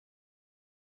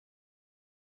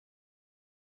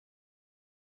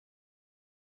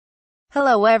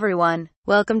Hello everyone,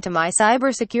 welcome to my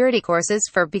cybersecurity courses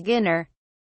for beginner.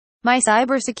 My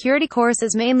cybersecurity course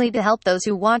is mainly to help those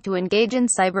who want to engage in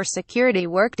cybersecurity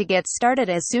work to get started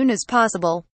as soon as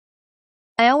possible.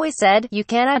 I always said, you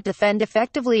cannot defend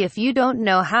effectively if you don't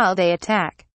know how they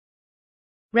attack.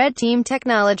 Red Team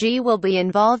technology will be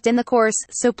involved in the course,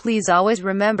 so please always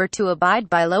remember to abide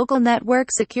by local network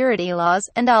security laws,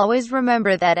 and always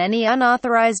remember that any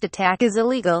unauthorized attack is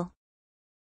illegal.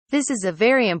 This is a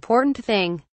very important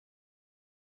thing.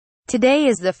 Today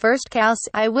is the first class.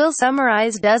 I will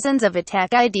summarize dozens of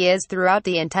attack ideas throughout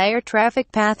the entire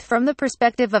traffic path from the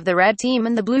perspective of the red team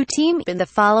and the blue team in the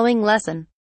following lesson.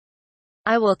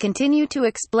 I will continue to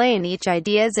explain each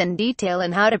ideas in detail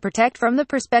and how to protect from the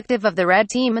perspective of the red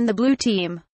team and the blue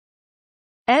team.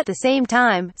 At the same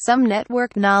time, some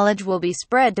network knowledge will be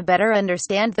spread to better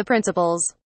understand the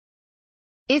principles.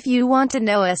 If you want to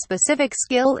know a specific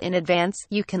skill in advance,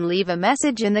 you can leave a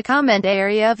message in the comment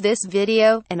area of this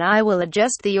video, and I will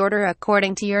adjust the order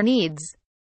according to your needs.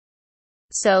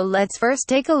 So let's first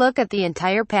take a look at the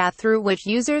entire path through which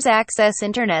users access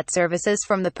internet services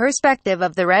from the perspective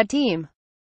of the red team.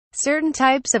 Certain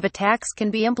types of attacks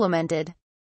can be implemented.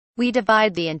 We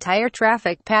divide the entire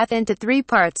traffic path into three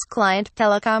parts: client,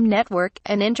 telecom network,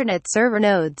 and internet server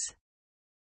nodes.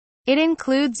 It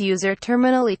includes user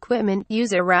terminal equipment,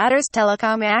 user routers,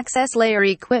 telecom access layer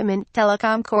equipment,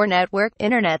 telecom core network,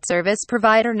 internet service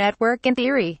provider network, and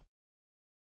theory.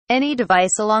 Any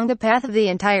device along the path of the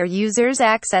entire user's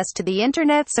access to the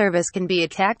internet service can be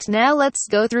attacked. Now let's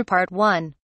go through part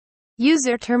 1.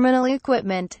 User terminal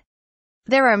equipment.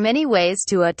 There are many ways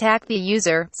to attack the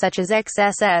user, such as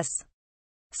XSS,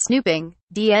 snooping,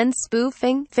 DN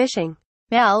spoofing, phishing,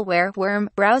 malware, worm,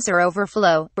 browser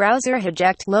overflow, browser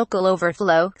hijack, local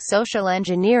overflow, social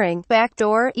engineering,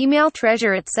 backdoor, email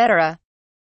treasure, etc.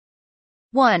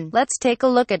 1. Let's take a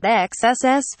look at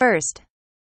XSS first.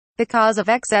 The cause of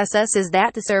XSS is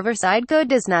that the server-side code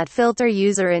does not filter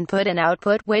user input and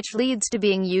output, which leads to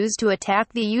being used to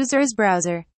attack the user's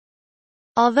browser.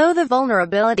 Although the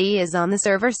vulnerability is on the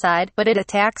server side, but it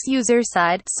attacks user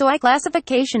side, so I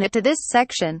classification it to this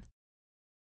section.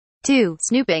 2.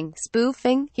 Snooping,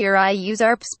 spoofing. Here I use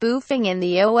ARP spoofing in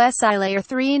the OSI Layer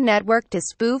 3 network to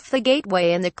spoof the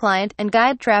gateway in the client, and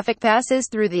guide traffic passes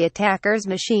through the attacker's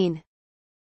machine,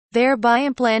 thereby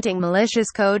implanting malicious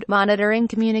code, monitoring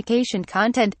communication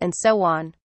content, and so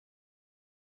on.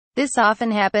 This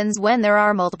often happens when there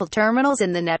are multiple terminals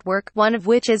in the network, one of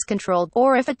which is controlled,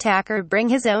 or if attacker bring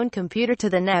his own computer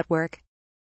to the network.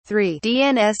 3.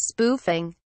 DNS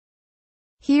spoofing.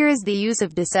 Here is the use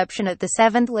of deception at the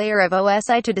 7th layer of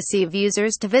OSI to deceive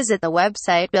users to visit the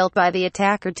website built by the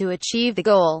attacker to achieve the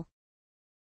goal.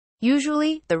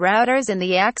 Usually, the routers in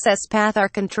the access path are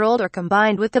controlled or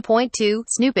combined with the point 2,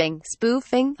 snooping,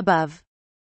 spoofing, above.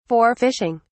 4.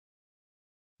 Phishing.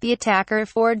 The attacker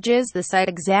forges the site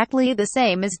exactly the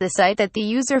same as the site that the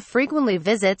user frequently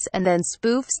visits, and then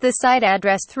spoofs the site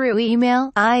address through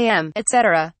email, IM,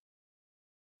 etc.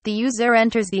 The user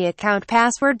enters the account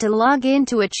password to log in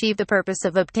to achieve the purpose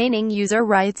of obtaining user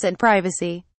rights and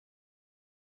privacy.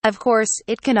 Of course,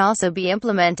 it can also be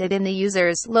implemented in the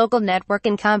user's local network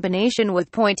in combination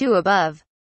with point 2 above.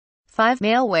 5.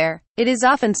 Malware. It is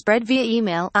often spread via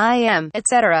email, IM,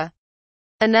 etc.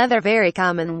 Another very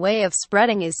common way of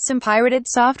spreading is some pirated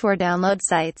software download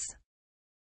sites.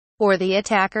 Or the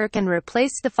attacker can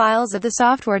replace the files of the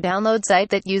software download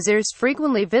site that users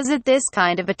frequently visit. This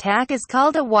kind of attack is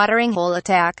called a watering hole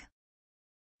attack.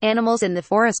 Animals in the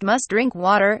forest must drink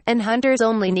water, and hunters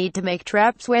only need to make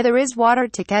traps where there is water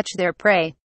to catch their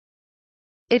prey.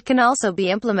 It can also be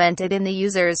implemented in the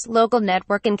user's local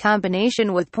network in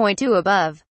combination with point 2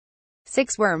 above.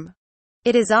 6. Worm.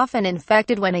 It is often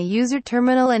infected when a user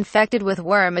terminal infected with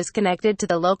worm is connected to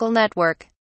the local network.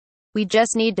 We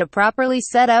just need to properly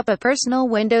set up a personal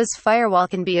Windows firewall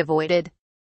can be avoided.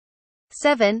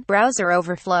 7. Browser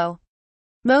overflow.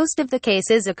 Most of the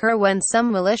cases occur when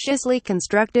some maliciously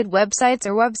constructed websites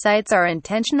or websites are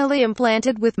intentionally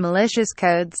implanted with malicious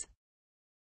codes,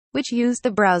 which use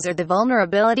the browser. The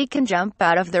vulnerability can jump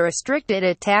out of the restricted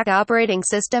attack operating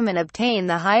system and obtain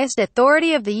the highest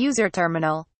authority of the user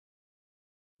terminal.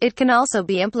 It can also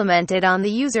be implemented on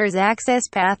the user's access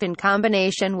path in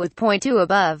combination with point 2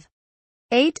 above.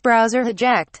 8. Browser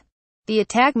hijack. The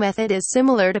attack method is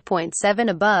similar to point 7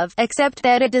 above, except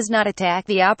that it does not attack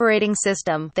the operating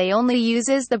system. They only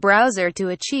uses the browser to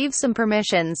achieve some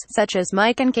permissions, such as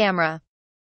mic and camera.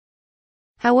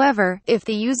 However, if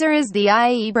the user is the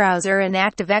IE browser and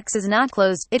ActiveX is not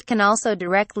closed, it can also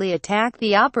directly attack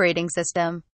the operating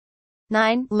system.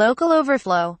 9. Local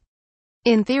overflow.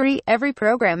 In theory, every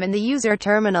program in the user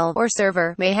terminal or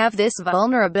server may have this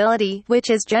vulnerability,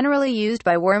 which is generally used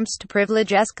by worms to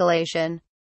privilege escalation,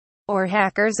 or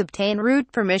hackers obtain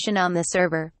root permission on the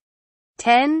server.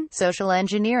 10. Social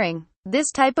engineering.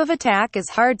 This type of attack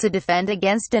is hard to defend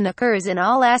against and occurs in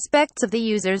all aspects of the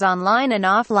user's online and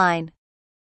offline.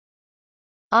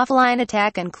 Offline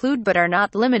attack include but are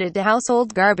not limited to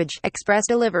household garbage, express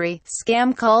delivery,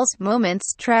 scam calls,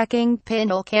 moments tracking,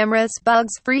 pinhole cameras,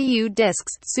 bugs, free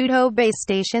U-disks, pseudo base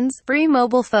stations, free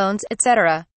mobile phones,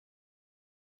 etc.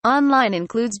 Online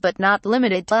includes but not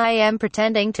limited to IM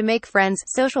pretending to make friends,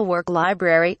 social work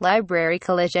library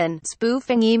collision,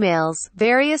 spoofing emails,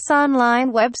 various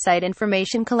online website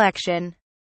information collection,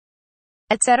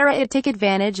 etc. It take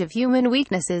advantage of human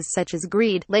weaknesses such as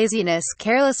greed, laziness,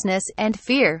 carelessness, and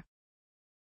fear.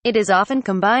 It is often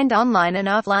combined online and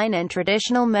offline and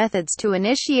traditional methods to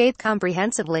initiate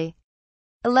comprehensively.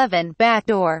 11.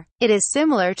 Backdoor. It is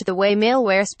similar to the way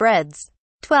malware spreads.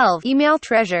 12. Email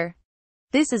treasure.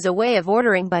 This is a way of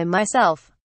ordering by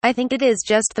myself. I think it is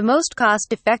just the most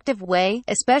cost-effective way,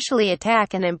 especially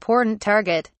attack an important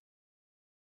target.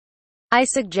 I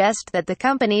suggest that the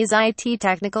company's IT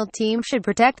technical team should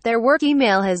protect their work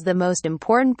email as the most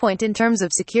important point in terms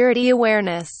of security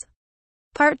awareness.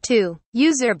 Part 2.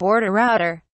 User board or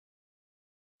router.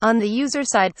 On the user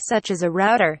side, such as a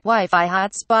router, Wi-Fi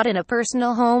hotspot in a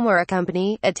personal home or a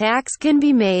company, attacks can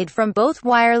be made from both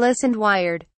wireless and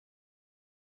wired.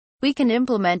 We can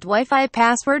implement Wi-Fi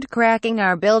password cracking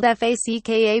or build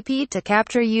FACKAP to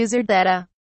capture user data.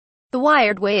 The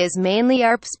wired way is mainly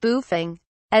ARP spoofing,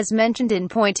 as mentioned in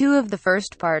point 2 of the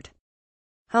first part.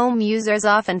 Home users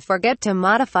often forget to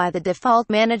modify the default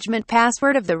management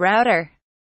password of the router,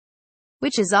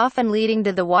 which is often leading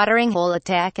to the watering hole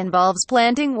attack. Involves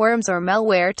planting worms or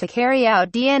malware to carry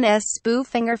out DNS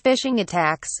spoofing or phishing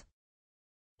attacks.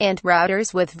 And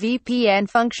routers with VPN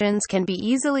functions can be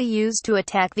easily used to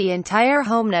attack the entire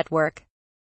home network.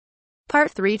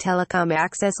 Part 3. Telecom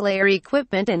access layer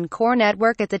equipment and core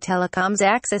network. At the telecom's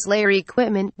access layer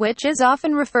equipment, which is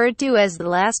often referred to as the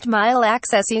last mile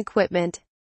access equipment.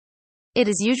 It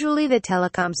is usually the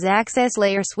telecom's access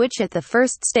layer switch at the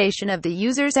first station of the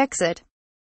user's exit.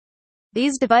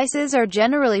 These devices are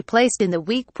generally placed in the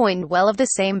weak point well of the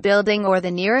same building or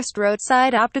the nearest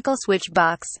roadside optical switch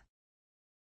box.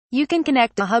 You can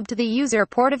connect a hub to the user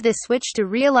port of this switch to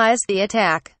realize the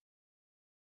attack.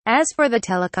 As for the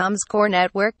telecom's core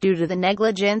network, due to the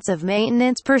negligence of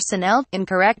maintenance personnel,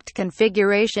 incorrect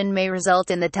configuration may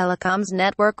result in the telecom's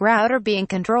network router being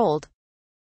controlled.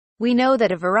 We know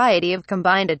that a variety of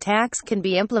combined attacks can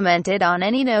be implemented on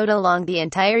any node along the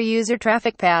entire user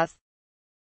traffic path.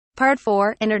 Part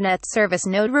 4. Internet Service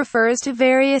Node refers to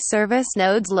various service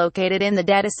nodes located in the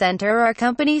data center or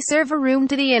company server room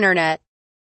to the Internet.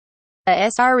 A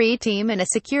SRE team and a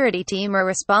security team are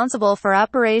responsible for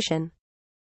operation.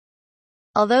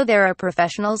 Although there are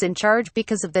professionals in charge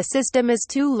because of the system is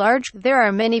too large, there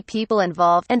are many people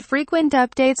involved, and frequent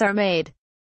updates are made.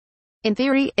 In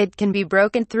theory, it can be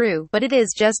broken through, but it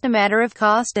is just a matter of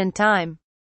cost and time.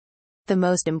 The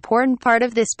most important part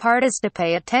of this part is to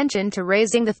pay attention to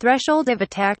raising the threshold of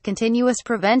attack, continuous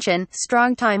prevention,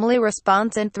 strong timely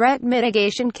response, and threat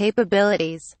mitigation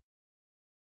capabilities.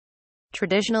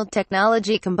 Traditional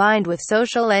technology combined with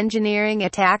social engineering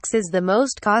attacks is the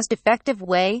most cost-effective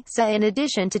way, so in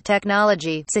addition to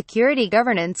technology, security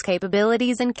governance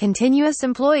capabilities and continuous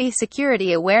employee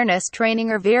security awareness training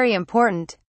are very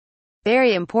important.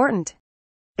 Very important.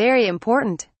 Very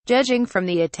important. Judging from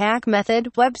the attack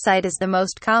method, website is the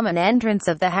most common entrance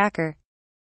of the hacker.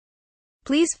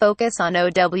 Please focus on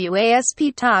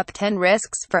OWASP Top 10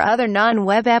 risks for other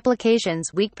non-web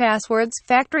applications. Weak passwords,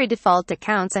 factory default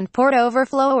accounts, and port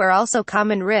overflow are also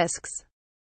common risks.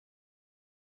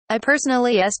 I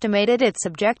personally estimated it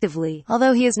subjectively,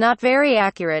 although he is not very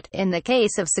accurate. In the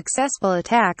case of successful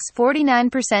attacks,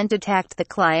 49% attacked the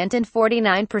client and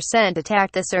 49%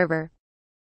 attacked the server.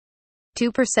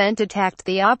 2% attacked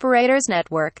the operator's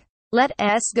network. Let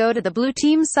us go to the blue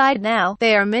team side now.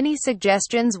 There are many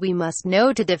suggestions we must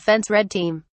know to defense red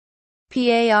team.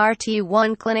 Part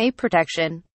 1. Clean A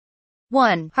protection.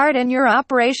 1. Harden your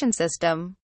operation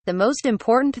system. The most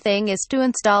important thing is to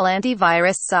install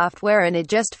antivirus software and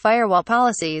adjust firewall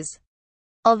policies.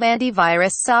 Although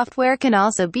antivirus software can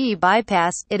also be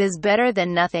bypassed, it is better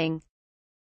than nothing.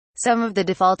 Some of the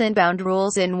default inbound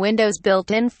rules in Windows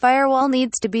built-in firewall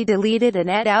needs to be deleted and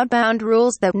add outbound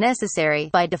rules that necessary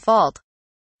by default.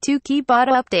 2. Keep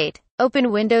auto update.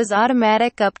 Open Windows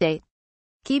Automatic Update.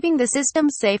 Keeping the system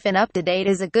safe and up to date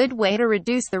is a good way to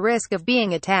reduce the risk of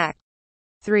being attacked.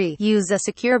 3. Use a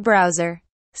secure browser.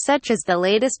 such as the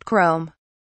latest Chrome.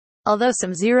 Although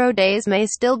some 0 days may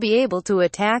still be able to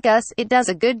attack us, it does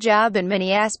a good job in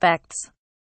many aspects.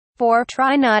 4.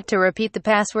 Try not to repeat the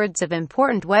passwords of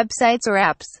important websites or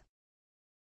apps.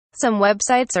 Some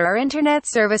websites or internet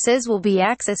services will be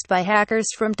accessed by hackers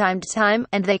from time to time,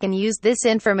 and they can use this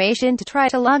information to try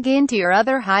to log into your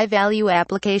other high-value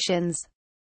applications.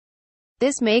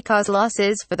 This may cause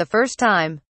losses for the first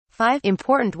time. 5.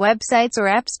 Important websites or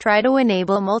apps try to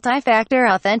enable multi-factor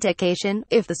authentication,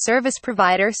 if the service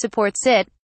provider supports it.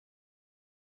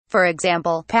 For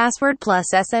example, password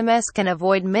plus SMS can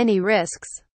avoid many risks.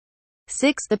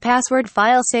 6. The password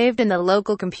file saved in the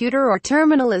local computer or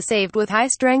terminal is saved with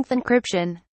high-strength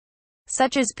encryption,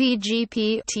 such as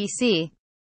PGP/TC.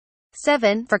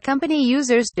 7. For company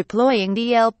users, deploying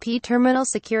DLP Terminal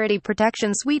Security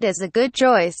Protection Suite is a good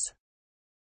choice.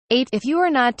 8. If you are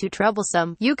not too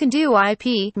troublesome, you can do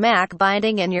IP/MAC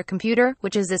binding in your computer,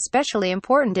 which is especially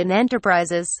important in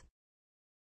enterprises.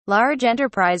 Large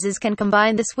enterprises can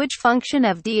combine the switch function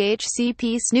of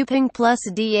DHCP snooping plus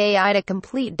DAI to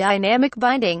complete dynamic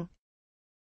binding.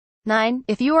 9.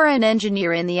 If you are an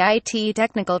engineer in the IT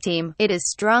technical team, it is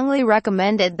strongly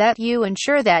recommended that you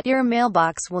ensure that your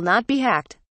mailbox will not be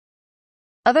hacked.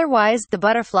 Otherwise, the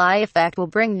butterfly effect will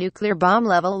bring nuclear bomb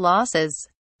level losses.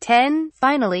 10.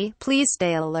 Finally, please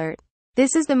stay alert.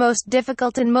 This is the most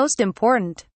difficult and most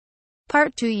important.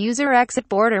 Part 2. User exit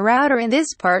board or router. In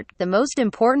this part, the most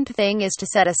important thing is to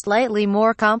set a slightly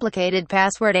more complicated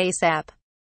password ASAP.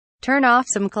 Turn off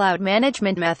some cloud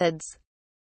management methods.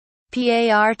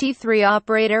 Part 3.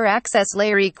 Operator access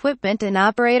layer equipment and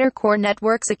operator core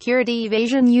network security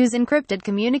evasion. Use encrypted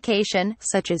communication,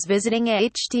 such as visiting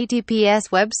HTTPS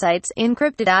websites,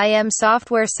 encrypted IM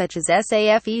software such as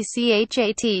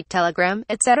SAFECHAT, Telegram,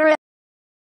 etc.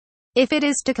 If it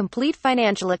is to complete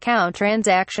financial account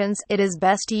transactions, it is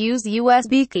best to use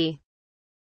USB key.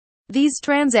 These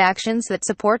transactions that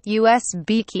support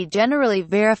USB key generally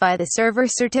verify the server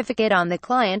certificate on the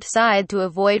client side to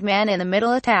avoid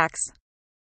man-in-the-middle attacks.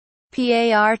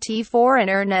 Part 4.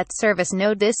 Internet service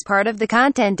node. This part of the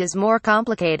content is more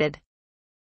complicated.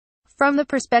 From the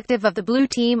perspective of the blue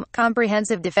team,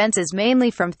 comprehensive defense is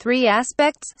mainly from 3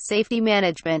 aspects: safety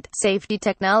management, safety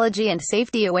technology, and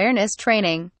safety awareness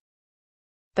training.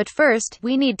 But first,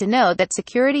 we need to know that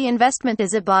security investment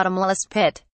is a bottomless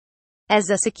pit. As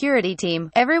a security team,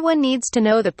 everyone needs to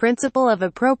know the principle of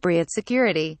appropriate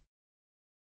security.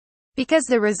 Because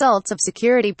the results of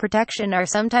security protection are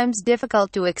sometimes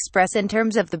difficult to express in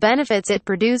terms of the benefits it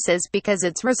produces because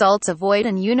its results avoid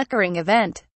an occurring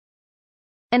event.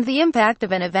 And the impact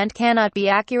of an event cannot be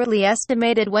accurately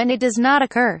estimated when it does not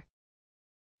occur.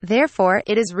 Therefore,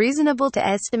 it is reasonable to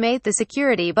estimate the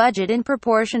security budget in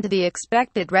proportion to the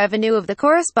expected revenue of the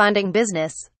corresponding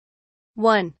business.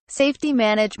 1. Safety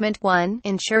management. 1.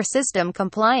 Ensure system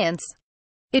compliance.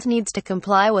 It needs to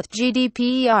comply with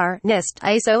GDPR, NIST,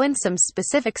 ISO, and some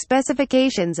specific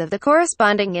specifications of the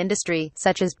corresponding industry,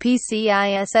 such as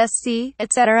PCI SSC,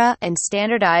 etc., and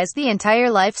standardize the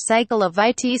entire life cycle of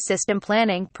IT system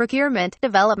planning, procurement,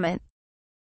 development,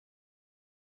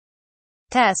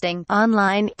 testing,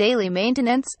 online, daily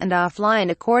maintenance, and offline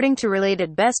according to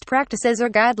related best practices or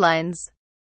guidelines.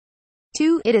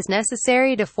 2. It is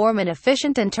necessary to form an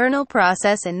efficient internal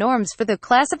process and norms for the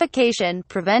classification,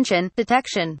 prevention,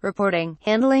 detection, reporting,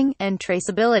 handling, and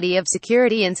traceability of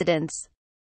security incidents,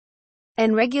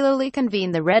 and regularly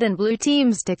convene the red and blue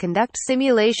teams to conduct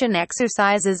simulation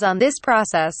exercises on this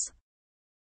process.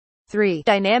 3.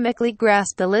 Dynamically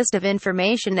grasp the list of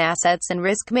information assets and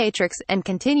risk matrix, and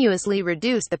continuously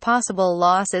reduce the possible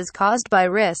losses caused by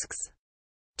risks.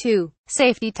 2.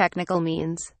 Safety technical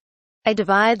means. I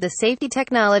divide the safety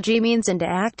technology means into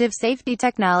active safety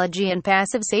technology and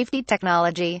passive safety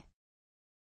technology.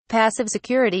 Passive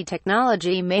security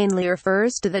technology mainly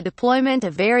refers to the deployment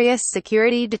of various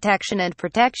security detection and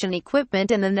protection equipment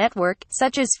in the network,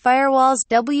 such as firewalls,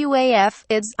 WAF,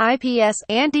 IDS, IPS,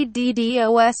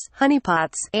 anti-DDoS,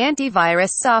 honeypots,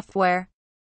 antivirus software,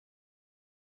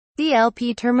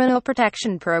 DLP terminal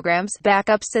protection programs,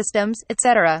 backup systems,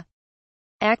 etc.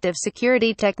 Active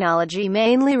security technology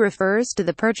mainly refers to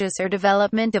the purchase or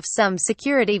development of some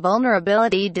security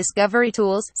vulnerability discovery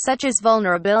tools, such as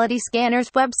vulnerability scanners,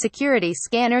 web security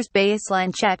scanners,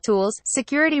 baseline check tools,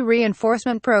 security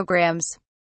reinforcement programs,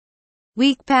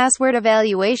 weak password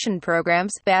evaluation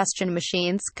programs, bastion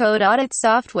machines, code audit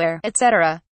software,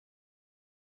 etc.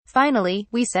 Finally,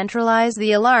 we centralize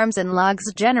the alarms and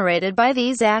logs generated by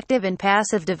these active and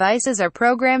passive devices or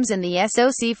programs in the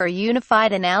SOC for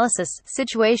unified analysis,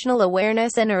 situational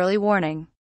awareness, and early warning.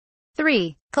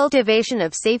 3. Cultivation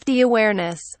of safety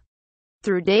awareness.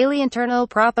 through daily internal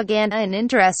propaganda and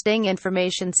interesting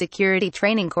information security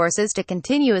training courses to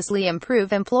continuously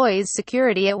improve employees'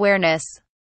 security awareness.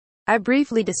 I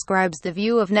briefly describes the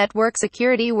view of network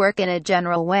security work in a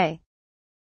general way.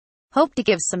 Hope to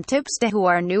give some tips to who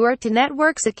are newer to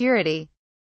network security.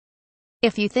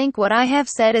 If you think what I have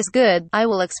said is good, I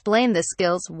will explain the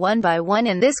skills one by one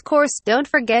in this course. Don't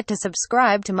forget to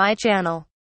subscribe to my channel.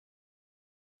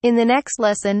 In the next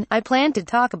lesson, I plan to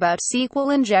talk about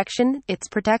SQL injection, its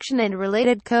protection and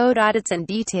related code audits in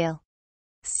detail.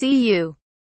 See you.